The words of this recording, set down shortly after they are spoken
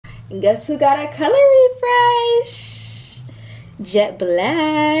Guess who got a color refresh? Jet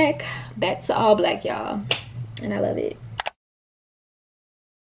black. Back to all black, y'all. And I love it.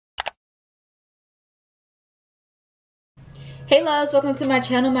 Hey loves, welcome to my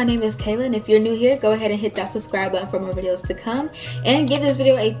channel. My name is Kaela, and if you're new here, go ahead and hit that subscribe button for more videos to come, and give this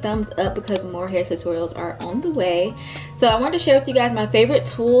video a thumbs up because more hair tutorials are on the way. So I wanted to share with you guys my favorite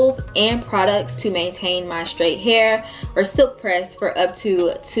tools and products to maintain my straight hair or silk press for up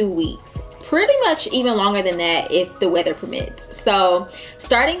to 2 weeks. Pretty much even longer than that if the weather permits. So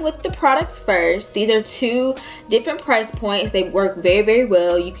starting with the products first, these are 2 different price points. They work very, very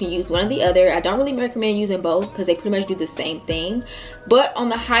well. You can use one or the other. I don't really recommend using both because they pretty much do the same thing. But on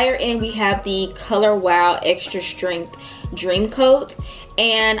the higher end, we have the Color Wow Extra Strength Dream Coat.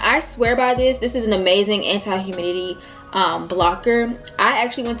 And I swear by this. This is an amazing anti-humidity blocker. I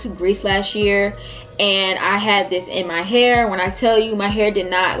actually went to Greece last year and I had this in my hair. When I tell you, my hair did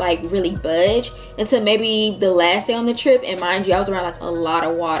not like really budge until maybe the last day on the trip, and mind you, I was around like a lot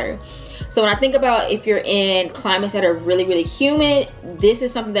of water. So when I think about if you're in climates that are really, really humid, this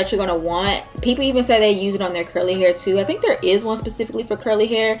is something that you're gonna want. People even say they use it on their curly hair too. I think there is one specifically for curly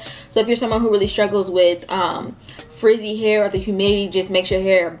hair. So if you're someone who really struggles with frizzy hair, or the humidity just makes your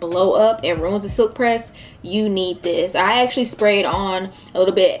hair blow up and ruins the silk press, you need this. I actually sprayed on a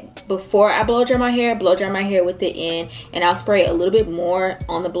little bit before I blow dry my hair with it in, and I'll spray a little bit more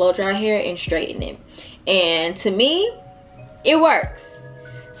on the blow dry hair and straighten it. And to me, it works.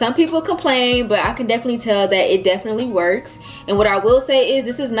 Some people complain, but I can definitely tell that it definitely works. And what I will say is,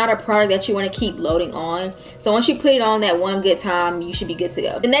 this is not a product that you want to keep loading on. So once you put it on that one good time, you should be good to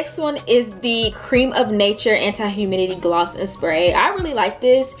go. The next one is the Cream of Nature Anti-Humidity Gloss and Spray. I really like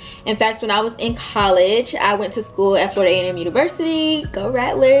this. In fact, when I was in college, I went to school at Florida A&M University. Go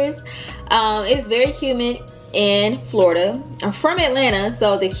Rattlers. It's very humid in Florida. I'm from Atlanta,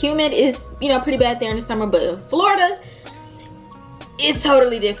 so the humid is, you know, pretty bad there in the summer, but in Florida, it's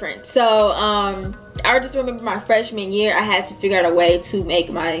totally different. So I just remember my freshman year, I had to figure out a way to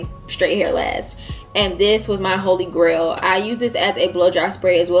make my straight hair last, and this was my holy grail. I use this as a blow dry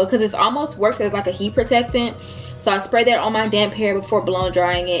spray as well because it almost works as like a heat protectant. So I spray that on my damp hair before blow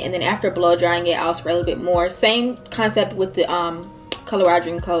drying it, and then after blow drying it, I'll spray a little bit more. Same concept with the Color Wow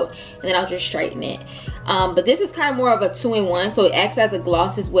Dream Coat, and then I'll just straighten it. But this is kind of more of a 2-in-1, so it acts as a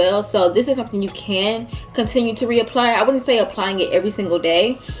gloss as well. So this is something you can continue to reapply. I wouldn't say applying it every single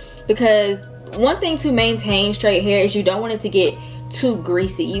day, because one thing to maintain straight hair is you don't want it to get too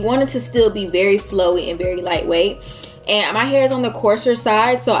greasy. You want it to still be very flowy and very lightweight. And my hair is on the coarser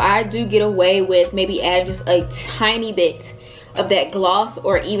side, so I do get away with maybe adding just a tiny bit of that gloss,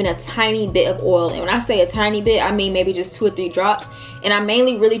 or even a tiny bit of oil. And when I say a tiny bit, I mean maybe just 2 or 3 drops. And I'm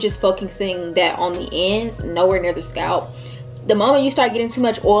mainly really just focusing that on the ends, nowhere near the scalp. The moment you start getting too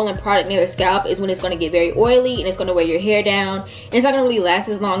much oil and product near the scalp is when it's going to get very oily, and it's going to weigh your hair down, and it's not going to really last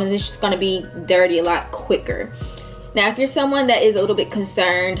as long, and it's just going to be dirty a lot quicker. Now, if you're someone that is a little bit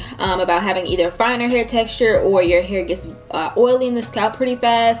concerned about having either finer hair texture, or your hair gets oily in the scalp pretty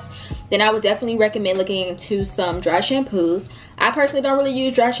fast, then I would definitely recommend looking into some dry shampoos. I personally don't really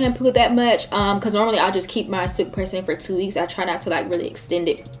use dry shampoo that much because normally I'll just keep my silk press in for 2 weeks. I try not to like really extend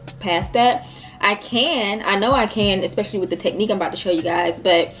it past that. I know I can, especially with the technique I'm about to show you guys.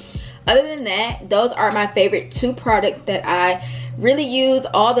 But other than that, those are my favorite 2 products that I really use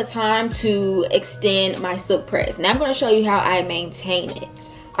all the time to extend my silk press. Now I'm going to show you how I maintain it.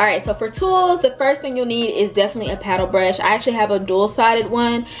 Alright, so for tools, the first thing you'll need is definitely a paddle brush. I actually have a dual-sided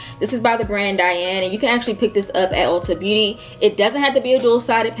one. This is by the brand Diane, and you can actually pick this up at Ulta Beauty. It doesn't have to be a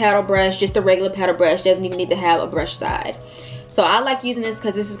dual-sided paddle brush, just a regular paddle brush. Doesn't even need to have a brush side. So I like using this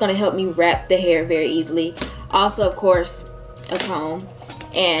because this is going to help me wrap the hair very easily. Also, of course, a comb.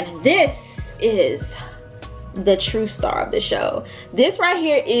 And this is the true star of the show. This right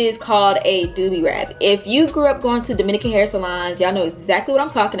here is called a doobie wrap. If you grew up going to Dominican hair salons, y'all know exactly what I'm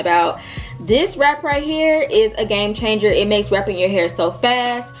talking about. This wrap right here is a game changer. It makes wrapping your hair so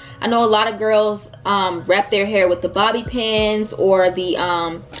fast. I know a lot of girls wrap their hair with the bobby pins or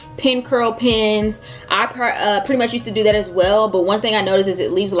the pin curl pins. I pretty much used to do that as well, but one thing I noticed is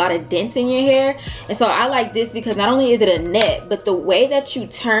it leaves a lot of dents in your hair. And so I like this because not only is it a net, but the way that you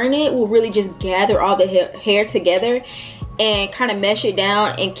turn it will really just gather all the hair together and kind of mesh it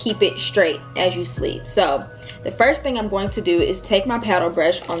down and keep it straight as you sleep. So the first thing I'm going to do is take my paddle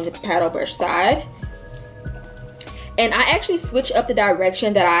brush on the paddle brush side, and I actually switch up the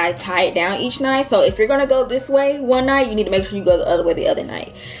direction that I tie it down each night. So if you're gonna go this way one night, you need to make sure you go the other way the other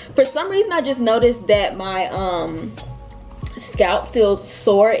night. For some reason, I just noticed that my scalp feels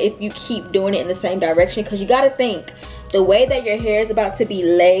sore if you keep doing it in the same direction, because you gotta think the way that your hair is about to be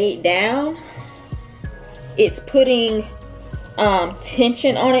laid down, it's putting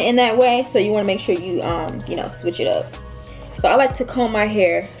tension on it in that way. So you want to make sure you you know, switch it up. So I like to comb my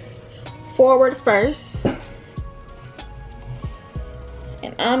hair forward first,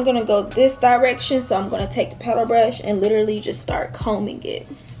 and I'm gonna go this direction. So I'm gonna take the paddle brush and literally just start combing it,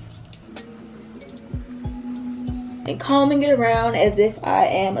 and combing it around as if I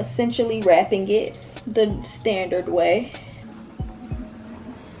am essentially wrapping it the standard way.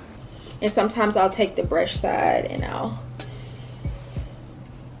 And sometimes I'll take the brush side and I'll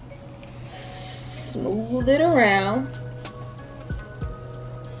smooth it around,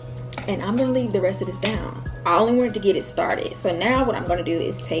 and I'm gonna leave the rest of this down. I only wanted to get it started. So now what I'm gonna do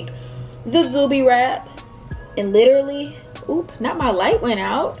is take the Zuby wrap and literally, oop, not my light went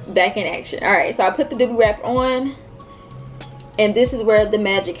out, back in action. All right, so I put the Zuby wrap on, and this is where the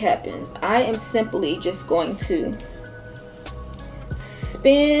magic happens. I am simply just going to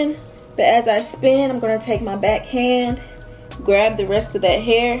spin, but as I spin, I'm gonna take my backhand, grab the rest of that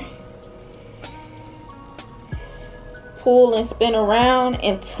hair, pull and spin around,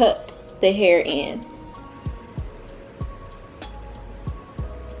 and tuck the hair in.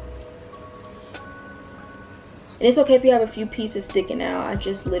 And it's okay if you have a few pieces sticking out. I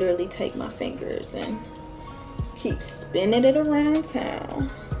just literally take my fingers and keep spinning it around town.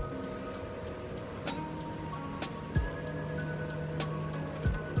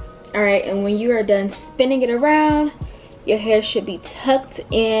 All right, and when you are done spinning it around, your hair should be tucked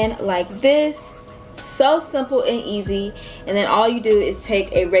in like this. So simple and easy. And then all you do is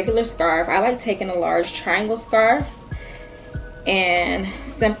take a regular scarf. I like taking a large triangle scarf and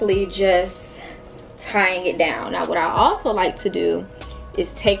simply just tying it down. Now what I also like to do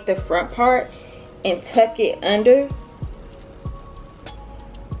is take the front part and tuck it under,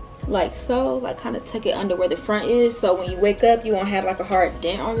 like so, like kind of tuck it under where the front is, so when you wake up you won't have like a hard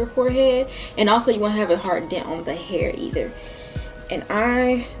dent on your forehead, and also you won't have a hard dent on the hair either. And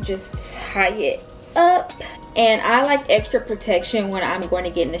I just tie it up, and I like extra protection when I'm going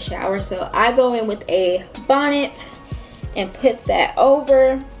to get in the shower, so I go in with a bonnet and put that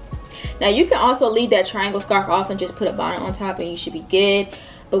over. Now you can also leave that triangle scarf off and just put a bonnet on top and you should be good.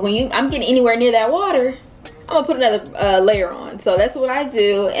 But when I'm getting anywhere near that water, I'm gonna put another layer on. So that's what I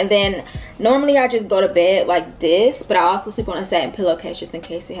do. And then normally I just go to bed like this, but I also sleep on a satin pillowcase just in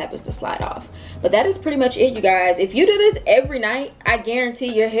case it happens to slide off. But that is pretty much it, you guys. If you do this every night, I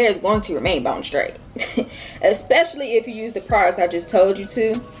guarantee your hair is going to remain bone straight. Especially if you use the products I just told you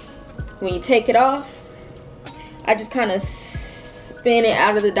to. When you take it off, I just kind of spin it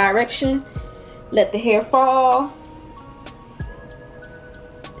out of the direction, let the hair fall.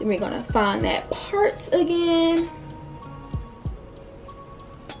 Then we're gonna find that part again.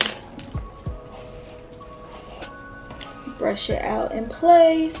 Brush it out in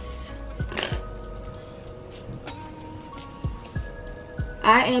place.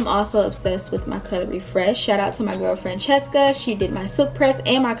 I am also obsessed with my color refresh. Shout out to my girlfriend Cheska. She did my silk press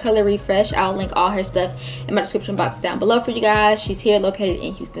and my color refresh. I'll link all her stuff in my description box down below for you guys. She's here located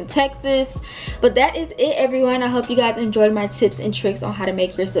in Houston, Texas. But that is it, everyone. I hope you guys enjoyed my tips and tricks on how to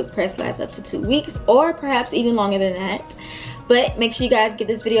make your silk press last up to 2 weeks, or perhaps even longer than that. But make sure you guys give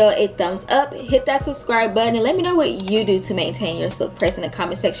this video a thumbs up, hit that subscribe button, and let me know what you do to maintain your silk press in the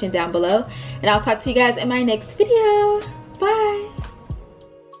comment section down below. And I'll talk to you guys in my next video.